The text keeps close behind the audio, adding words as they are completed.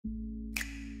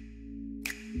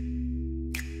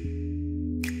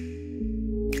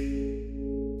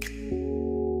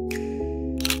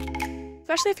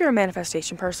Especially if you're a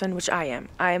manifestation person, which I am.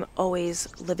 I am always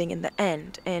living in the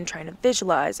end and trying to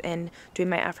visualize and doing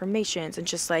my affirmations and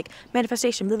just like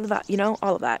manifestation, blah, blah, blah, you know,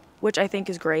 all of that, which I think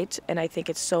is great. And I think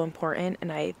it's so important.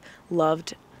 And I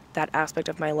loved that aspect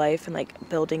of my life and like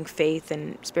building faith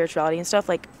and spirituality and stuff.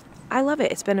 Like, I love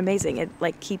it. It's been amazing. It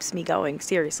like keeps me going,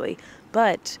 seriously.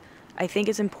 But I think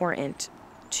it's important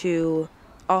to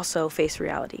also face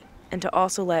reality and to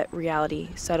also let reality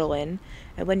settle in.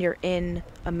 And when you're in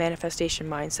a manifestation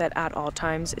mindset at all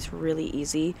times, it's really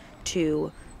easy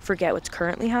to forget what's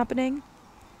currently happening.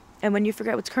 And when you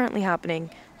forget what's currently happening,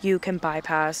 you can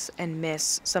bypass and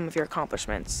miss some of your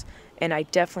accomplishments. And I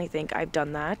definitely think I've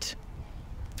done that,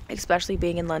 especially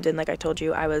being in London. Like I told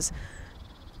you, I was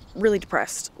really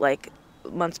depressed like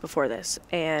months before this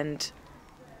and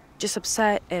just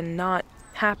upset and not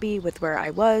happy with where I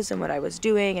was and what I was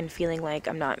doing and feeling like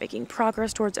I'm not making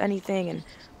progress towards anything and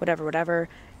whatever.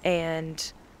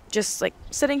 And just like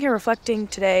sitting here reflecting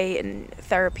today in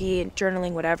therapy and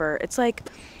journaling, whatever, it's like,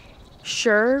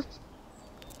 sure,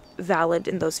 valid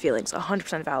in those feelings,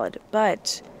 100% valid,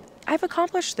 but I've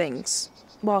accomplished things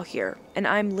while here and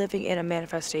I'm living in a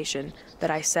manifestation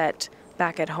that I set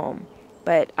back at home,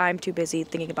 but I'm too busy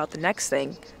thinking about the next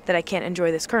thing that I can't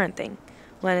enjoy this current thing.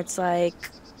 When it's like,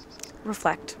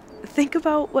 reflect. Think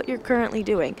about what you're currently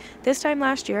doing. This time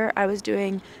last year, I was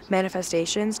doing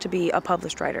manifestations to be a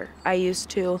published writer. I used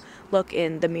to look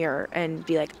in the mirror and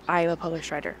be like, I am a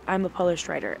published writer. I'm a published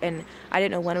writer. And I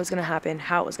didn't know when it was going to happen,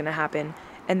 how it was going to happen.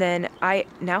 And then I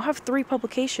now have 3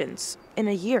 publications in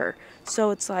a year.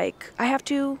 So it's like, I have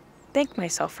to thank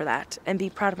myself for that and be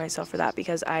proud of myself for that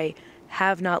because I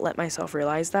have not let myself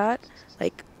realize that.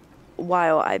 Like,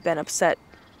 while I've been upset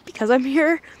because I'm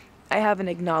here, I haven't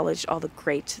acknowledged all the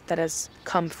great that has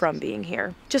come from being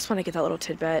here. Just want to get that little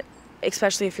tidbit,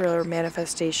 especially if you're a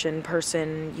manifestation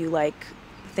person, you like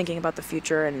thinking about the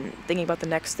future and thinking about the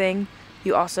next thing.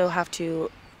 You also have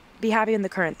to be happy in the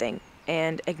current thing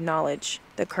and acknowledge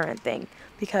the current thing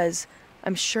because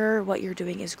I'm sure what you're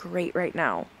doing is great right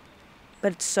now,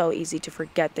 but it's so easy to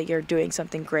forget that you're doing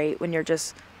something great when you're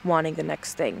just wanting the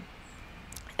next thing.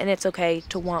 And it's okay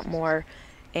to want more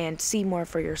and see more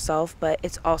for yourself, but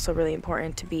it's also really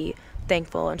important to be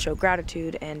thankful and show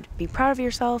gratitude and be proud of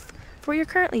yourself for what you're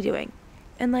currently doing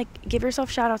and like give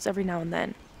yourself shout outs every now and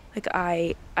then.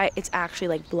 Like it's actually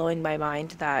like blowing my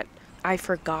mind that I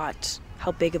forgot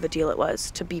how big of a deal it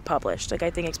was to be published. Like I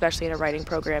think especially in a writing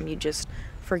program you just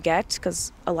forget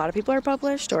because a lot of people are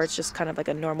published or it's just kind of like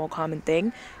a normal common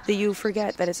thing that you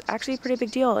forget that it's actually a pretty big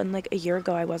deal. And like a year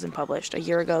ago I wasn't published. A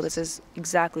year ago this is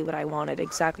exactly what I wanted,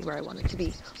 exactly where I wanted to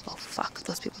be. Oh fuck,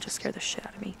 those people just scared the shit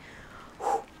out of me.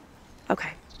 Whew.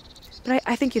 Okay, but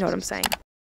I think you know what I'm saying.